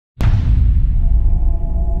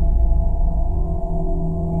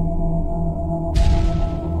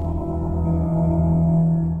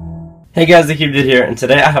Hey guys, TheCubeDude here, and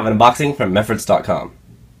today I have an unboxing from Mefferts.com.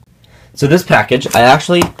 So this package, I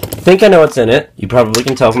actually think I know what's in it. You probably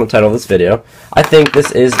can tell from the title of this video. I think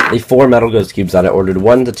this is the 4 metal ghost cubes that I ordered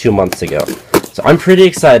 1 to 2 months ago. So I'm pretty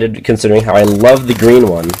excited considering how I love the green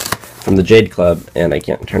one from the Jade Club, and I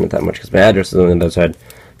can't turn it that much because my address is on the other side.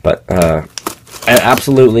 But I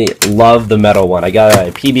absolutely love the metal one. I got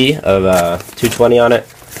a PB of 220 on it.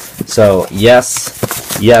 So yes,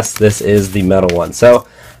 this is the metal one. So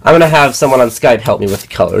I'm going to have someone on Skype help me with the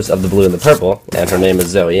colors of the blue and the purple, and her name is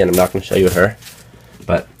Zoe, and I'm not going to show you her.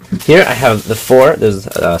 But here I have the 4. There's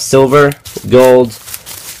silver, gold,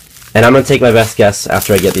 and I'm going to take my best guess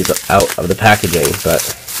after I get these out of the packaging. But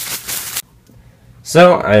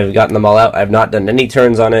so I've gotten them all out. I've not done any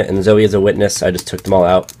turns on it, and Zoe is a witness. I just took them all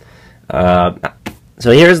out. So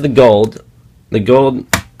here's the gold. The gold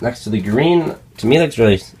next to the green, to me, looks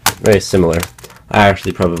really very similar. I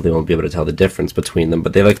actually probably won't be able to tell the difference between them,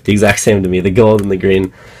 but they look the exact same to me, the gold and the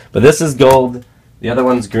green. But this is gold, the other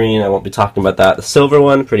one's green, I won't be talking about that. The silver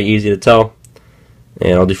one, pretty easy to tell,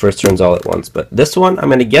 and I'll do first turns all at once. But this one, I'm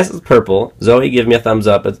going to guess is purple. Zoe, give me a thumbs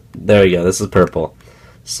up. There you go, this is purple.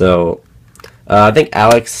 So, I think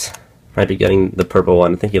Alex might be getting the purple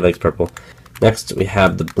one. I think he likes purple. Next, we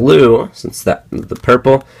have the blue, since that's the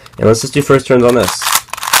purple, and let's just do first turns on this.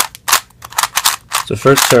 So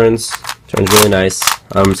first turns really nice.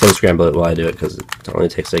 I'm just going to scramble it while I do it because it only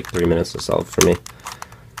takes like 3 minutes to solve for me.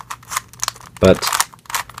 But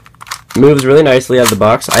moves really nicely out of the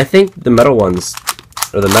box. I think the metal ones,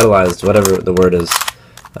 or the metallized, whatever the word is,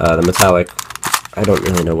 the metallic, I don't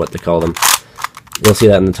really know what to call them. You'll see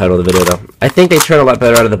that in the title of the video though. I think they turn a lot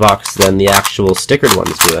better out of the box than the actual stickered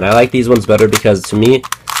ones do, and I like these ones better because to me,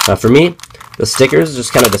 for me, the stickers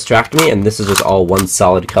just kind of distract me, and this is just all one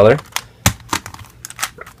solid color.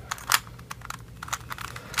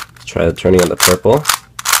 Try turning on the purple.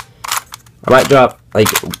 I might drop like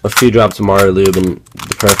a few drops of Mario Lube in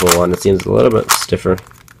the purple one. It seems a little bit stiffer.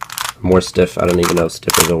 More stiff. I don't even know if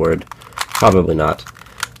stiff is a word. Probably not.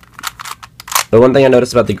 The one thing I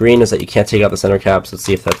noticed about the green is that you can't take out the center caps. Let's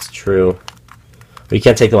see if that's true. But you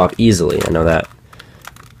can't take them off easily. I know that.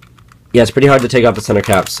 Yeah, it's pretty hard to take off the center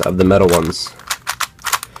caps of the metal ones.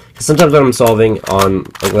 Because sometimes when I'm solving on,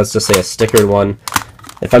 like, let's just say a stickered one,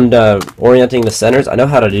 if I'm orienting the centers, I know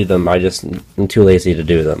how to do them, I'm too lazy to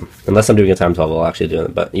do them. Unless I'm doing a time 12, I'll actually do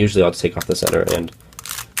them, but usually I'll just take off the center and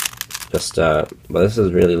just, well, this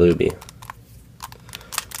is really lubey.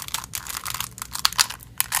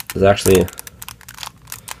 This actually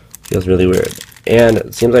feels really weird. And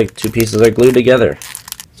it seems like 2 pieces are glued together.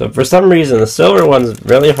 So for some reason, the silver one's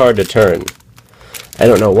really hard to turn. I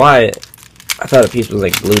don't know why. I thought a piece was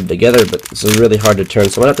like glued together, but this is really hard to turn,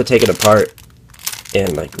 so I'm going to have to take it apart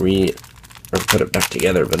and like put it back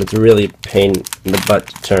together, but it's really a pain in the butt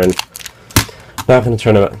to turn. Not going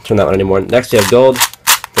to turn that one anymore. Next we have gold,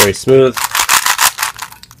 very smooth.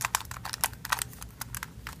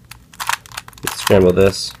 Let's scramble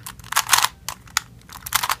this.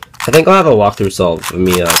 I think I'll have a walkthrough solve of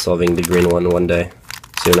me solving the green one day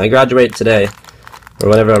soon. I graduate today, or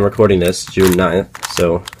whenever I'm recording this, June 9th,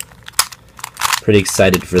 so pretty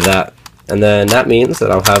excited for that. And then that means that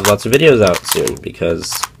I'll have lots of videos out soon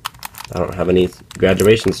because I don't have any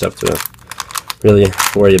graduation stuff to really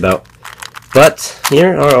worry about. But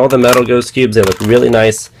here are all the metal ghost cubes. They look really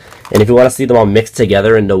nice. And if you want to see them all mixed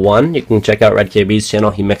together into one, you can check out RedKB's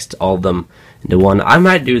channel. He mixed all of them into one. I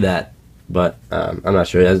might do that, but I'm not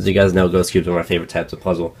sure. As you guys know, ghost cubes are my favorite types of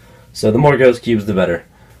puzzle. So the more ghost cubes, the better.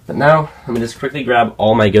 But now, let me just quickly grab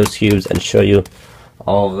all my ghost cubes and show you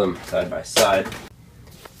all of them side by side.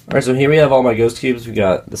 Alright, so here we have all my ghost cubes. We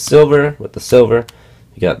got the silver with the silver.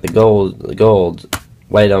 We got the gold,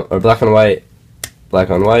 white on, or black on white,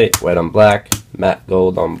 white on black, matte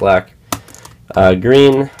gold on black,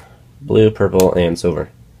 green, blue, purple, and silver.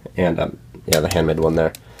 And yeah, the handmade one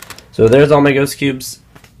there. So there's all my ghost cubes,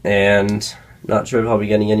 and not sure if I'll be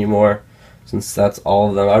getting any more since that's all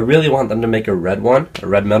of them. I really want them to make a red one, a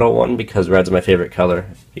red metal one, because red's my favorite color,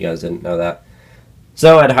 if you guys didn't know that.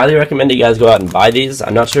 So I'd highly recommend you guys go out and buy these.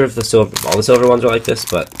 I'm not sure if all the silver ones are like this,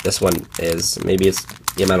 but this one is. Maybe it's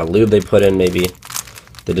the amount of lube they put in. Maybe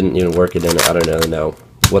they didn't even work it in. I don't really know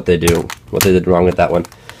what they did wrong with that one.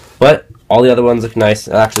 But all the other ones look nice.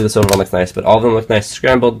 Actually, the silver one looks nice, but all of them look nice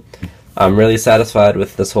scrambled. I'm really satisfied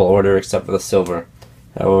with this whole order except for the silver.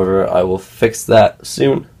 However, I will fix that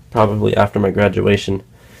soon, probably after my graduation.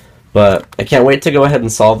 But I can't wait to go ahead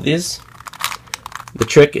and solve these. The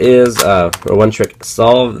trick is, or one trick,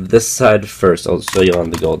 solve this side first. I'll show you on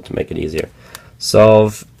the gold to make it easier.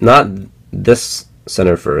 Solve not this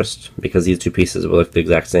center first, because these 2 pieces will look the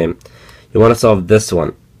exact same. You want to solve this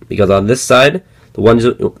one, because on this side,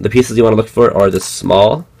 the pieces you want to look for are the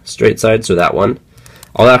small straight sides, so that one.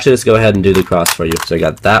 I'll actually just go ahead and do the cross for you. So I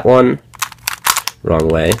got that one, wrong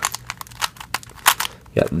way.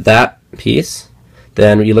 Got that piece.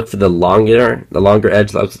 Then you look for the longer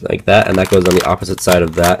edge that looks like that, and that goes on the opposite side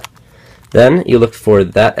of that. Then you look for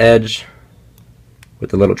that edge with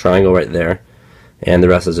the little triangle right there, and the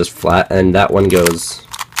rest is just flat, and that one goes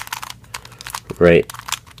right.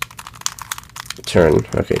 Turn.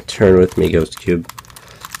 Okay, turn with me, Ghost Cube.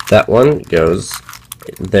 That one goes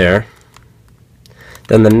there.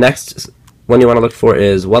 Then the next one you want to look for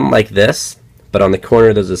is one like this, but on the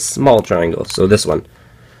corner there's a small triangle. So this one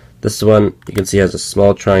you can see has a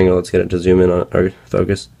small triangle. Let's get it to zoom in on our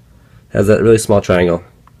focus. Has that really small triangle,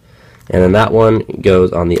 and then that one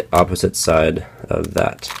goes on the opposite side of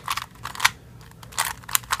that.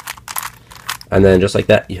 And then just like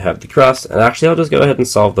that, you have the cross. And actually, I'll just go ahead and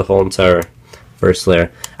solve the whole entire first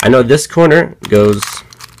layer. I know this corner goes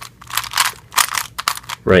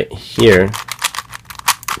right here,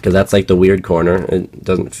 because that's like the weird corner. It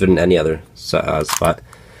doesn't fit in any other spot.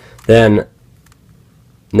 Then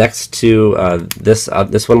next to this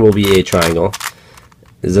one will be a triangle.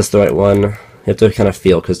 Is this the right one? You have to kind of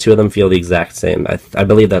feel, because two of them feel the exact same. I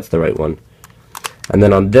believe that's the right one. And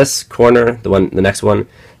then on this corner, the next one,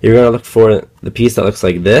 you're going to look for the piece that looks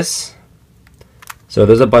like this. So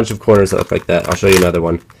there's a bunch of corners that look like that. I'll show you another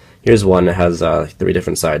one. Here's one that has 3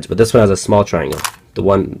 different sides, but this one has a small triangle. The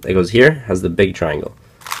one that goes here has the big triangle.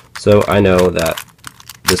 So I know that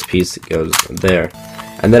this piece goes there.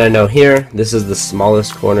 And then I know here, this is the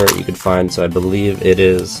smallest corner you could find, so I believe it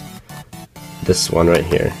is this one right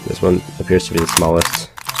here. This one appears to be the smallest.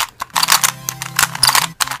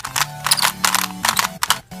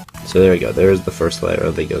 So there we go, there's the first layer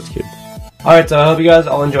of the Ghost Cube. Alright, so I hope you guys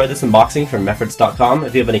all enjoyed this unboxing from Mefferts.com.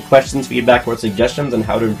 If you have any questions, feedback, or suggestions on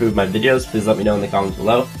how to improve my videos, please let me know in the comments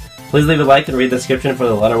below. Please leave a like and read the description for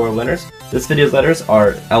the letter word winners. This video's letters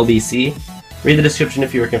are LBC. Read the description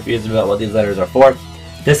if you were confused about what these letters are for.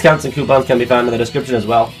 Discounts and coupons can be found in the description as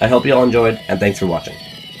well. I hope you all enjoyed, and thanks for watching.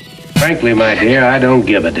 Frankly, my dear, I don't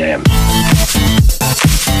give a damn.